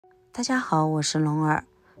大家好，我是龙儿。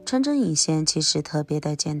穿针引线其实特别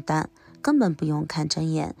的简单，根本不用看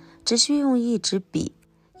针眼，只需用一支笔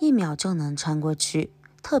，1秒就能穿过去，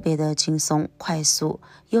特别的轻松快速，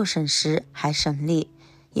又省时还省力，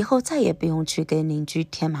以后再也不用去给邻居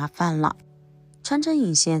添麻烦了。穿针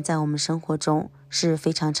引线在我们生活中是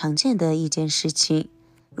非常常见的一件事情，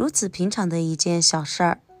如此平常的一件小事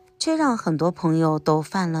儿，却让很多朋友都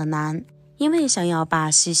犯了难。因为想要把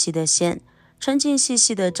细细的线穿进细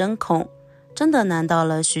细的针孔，真的难到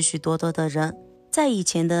了许许多多的人。在以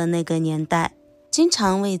前的那个年代，经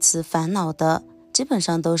常为此烦恼的基本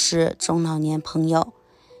上都是中老年朋友，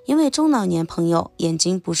因为中老年朋友眼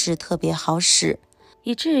睛不是特别好使，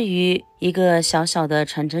以至于一个小小的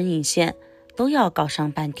穿针引线都要搞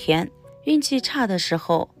上半天，运气差的时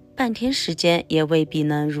候半天时间也未必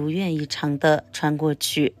能如愿以偿的穿过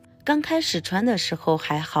去。刚开始穿的时候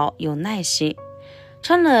还好，有耐心，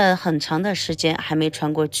穿了很长的时间还没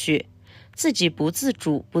穿过去，自己不自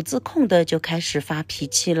主不自控的就开始发脾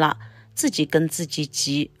气了，自己跟自己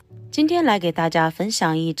急。今天来给大家分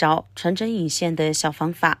享一招穿针引线的小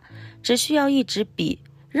方法，只需要一支笔，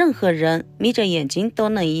任何人眯着眼睛都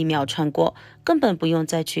能1秒穿过，根本不用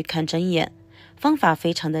再去看针眼。方法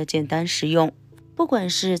非常的简单实用，不管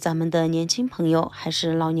是咱们的年轻朋友还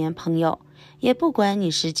是老年朋友，也不管你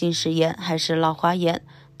是近视眼还是老花眼，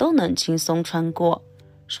都能轻松穿过。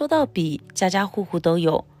说到笔，家家户户都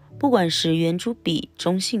有，不管是圆珠笔、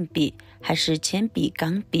中性笔还是铅笔、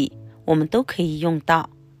钢笔，我们都可以用到。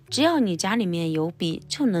只要你家里面有笔，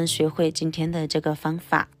就能学会今天的这个方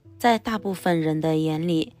法。在大部分人的眼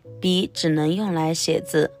里，笔只能用来写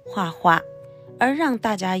字、画画，而让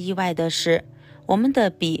大家意外的是，我们的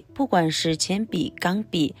笔不管是铅笔、钢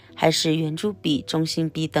笔还是圆珠笔、中性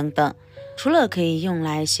笔等等，除了可以用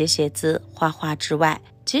来写字、画画之外，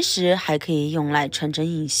其实还可以用来穿针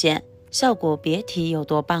引线，效果别提有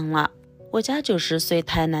多棒了。我家90岁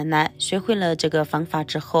太奶奶学会了这个方法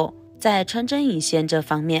之后，在穿针引线这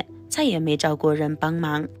方面再也没找过人帮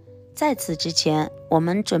忙。在此之前，我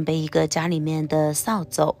们准备一个家里面的扫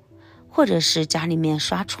帚，或者是家里面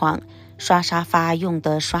刷床、刷沙发用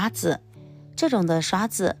的刷子。这种的刷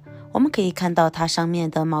子，我们可以看到它上面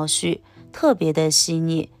的毛絮特别的细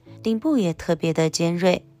腻，顶部也特别的尖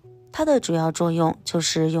锐。它的主要作用就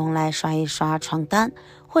是用来刷一刷床单，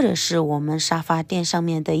或者是我们沙发垫上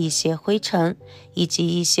面的一些灰尘，以及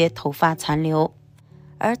一些头发残留。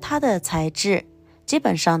而它的材质基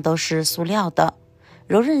本上都是塑料的，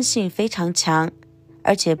柔韧性非常强，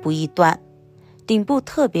而且不易断，顶部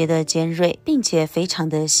特别的尖锐，并且非常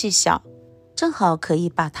的细小，正好可以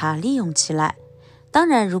把它利用起来。当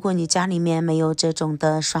然，如果你家里面没有这种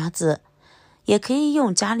的刷子，也可以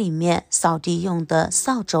用家里面扫地用的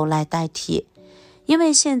扫帚来代替，因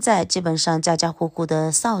为现在基本上家家户户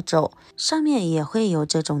的扫帚上面也会有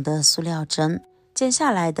这种的塑料针。剪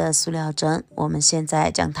下来的塑料针，我们现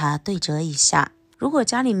在将它对折一下。如果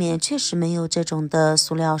家里面确实没有这种的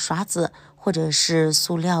塑料刷子或者是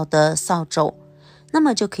塑料的扫帚，那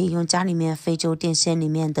么就可以用家里面废旧电线里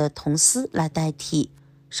面的铜丝来代替。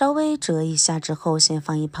稍微折一下之后，先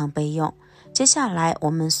放一旁备用。接下来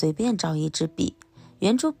我们随便找一支笔，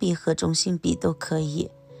圆珠笔和中性笔都可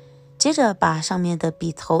以。接着把上面的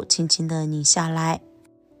笔头轻轻地拧下来，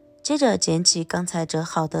接着捡起刚才折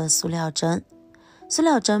好的塑料针。塑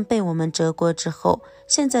料针被我们折过之后，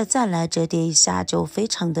现在再来折叠一下就非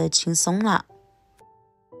常的轻松了。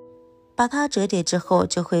把它折叠之后，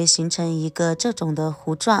就会形成一个这种的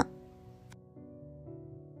弧状。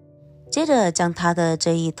接着将它的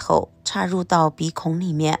这一头插入到笔孔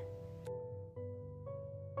里面，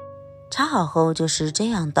插好后就是这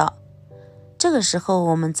样的。这个时候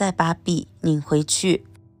我们再把笔拧回去，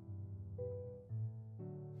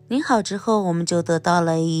拧好之后，我们就得到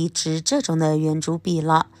了一支这种的圆珠笔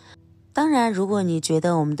了。当然，如果你觉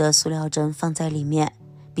得我们的塑料针放在里面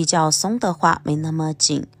比较松的话，没那么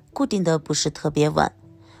紧，固定的不是特别稳，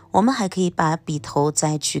我们还可以把笔头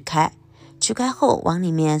再取开，取开后往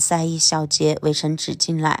里面塞一小节卫生纸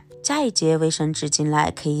进来，加一节卫生纸进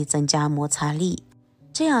来可以增加摩擦力，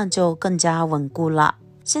这样就更加稳固了。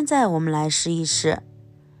现在我们来试一试，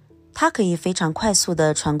它可以非常快速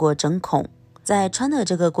的穿过针孔。在穿的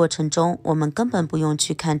这个过程中，我们根本不用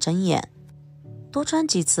去看针眼，多穿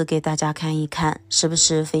几次给大家看一看，是不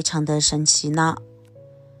是非常的神奇呢？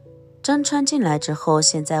针穿进来之后，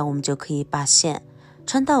现在我们就可以把线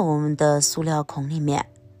穿到我们的塑料孔里面。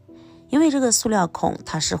因为这个塑料孔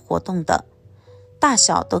它是活动的，大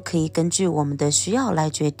小都可以根据我们的需要来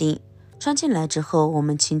决定。穿进来之后，我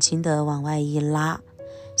们轻轻的往外一拉，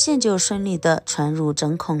线就顺利的穿入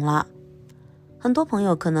针孔了。很多朋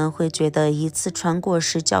友可能会觉得一次穿过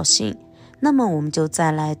是侥幸，那么我们就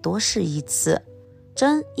再来多试一次。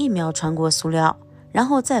针1秒穿过塑料，然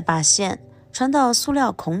后再把线穿到塑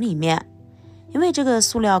料孔里面。因为这个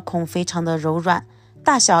塑料孔非常的柔软，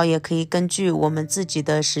大小也可以根据我们自己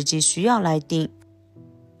的实际需要来定。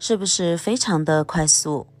是不是非常的快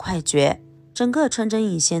速快捷？整个穿针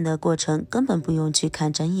引线的过程根本不用去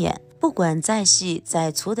看针眼，不管再细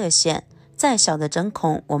再粗的线，再小的针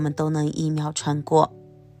孔，我们都能1秒穿过。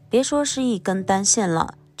别说是一根单线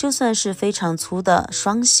了，就算是非常粗的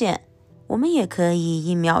双线，我们也可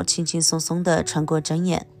以1秒轻轻松松的穿过针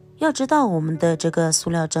眼。要知道我们的这个塑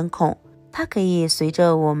料针孔，它可以随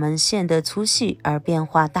着我们线的粗细而变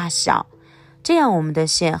化大小，这样我们的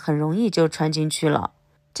线很容易就穿进去了。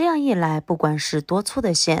这样一来，不管是多粗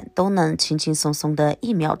的线，都能轻轻松松的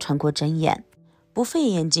1秒穿过针眼，不费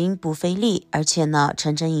眼睛不费力，而且呢，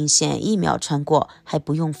穿针引线1秒穿过还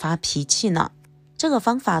不用发脾气呢。这个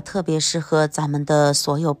方法特别适合咱们的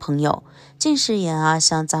所有朋友，近视眼啊，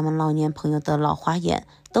像咱们老年朋友的老花眼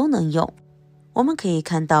都能用。我们可以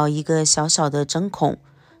看到一个小小的针孔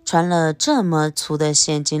穿了这么粗的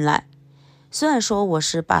线进来，虽然说我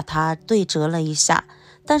是把它对折了一下，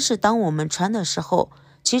但是当我们穿的时候，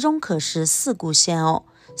其中可是4股线哦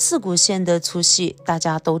，4股线的粗细大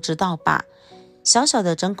家都知道吧？小小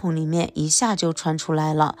的针孔里面一下就穿出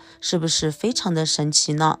来了，是不是非常的神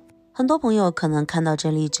奇呢？很多朋友可能看到这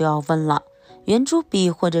里就要问了，圆珠笔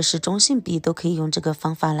或者是中性笔都可以用这个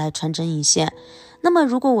方法来穿针引线，那么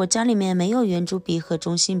如果我家里面没有圆珠笔和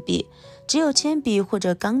中性笔，只有铅笔或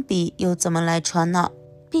者钢笔，又怎么来穿呢？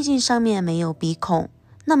毕竟上面没有笔孔，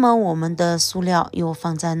那么我们的塑料又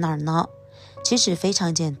放在哪儿呢？其实非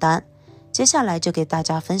常简单，接下来就给大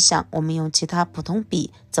家分享我们用其他普通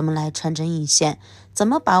笔怎么来穿针引线，怎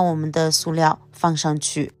么把我们的塑料放上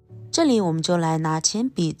去。这里我们就来拿铅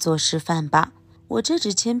笔做示范吧。我这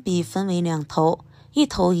支铅笔分为2头，一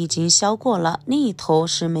头已经削过了，另一头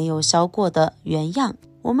是没有削过的原样，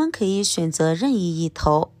我们可以选择任意一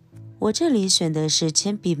头。我这里选的是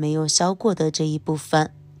铅笔没有削过的这一部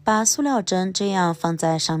分，把塑料针这样放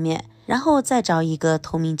在上面，然后再找一个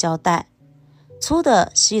透明胶带，粗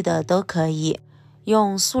的细的都可以，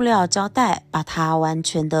用塑料胶带把它完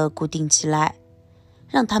全的固定起来，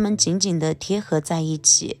让它们紧紧的贴合在一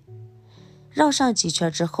起。绕上几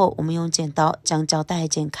圈之后，我们用剪刀将胶带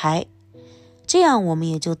剪开，这样我们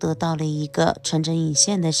也就得到了一个穿针引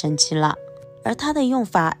线的神器了。而它的用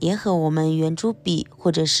法也和我们圆珠笔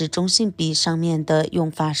或者是中性笔上面的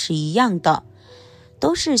用法是一样的，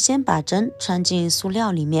都是先把针穿进塑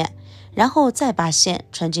料里面，然后再把线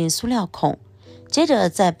穿进塑料孔，接着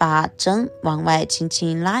再把针往外轻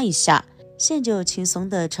轻拉一下，线就轻松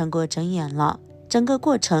的穿过针眼了。整个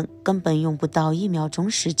过程根本用不到1秒钟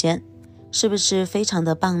时间，是不是非常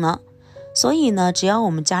的棒呢？所以呢，只要我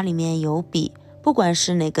们家里面有笔，不管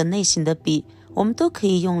是哪个类型的笔，我们都可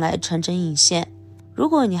以用来穿针引线。如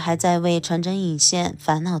果你还在为穿针引线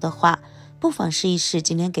烦恼的话，不妨试一试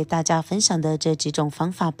今天给大家分享的这几种方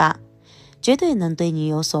法吧，绝对能对你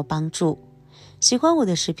有所帮助。喜欢我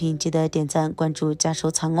的视频，记得点赞、关注加收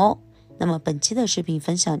藏哦。那么本期的视频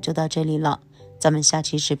分享就到这里了，咱们下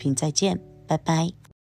期视频再见，拜拜。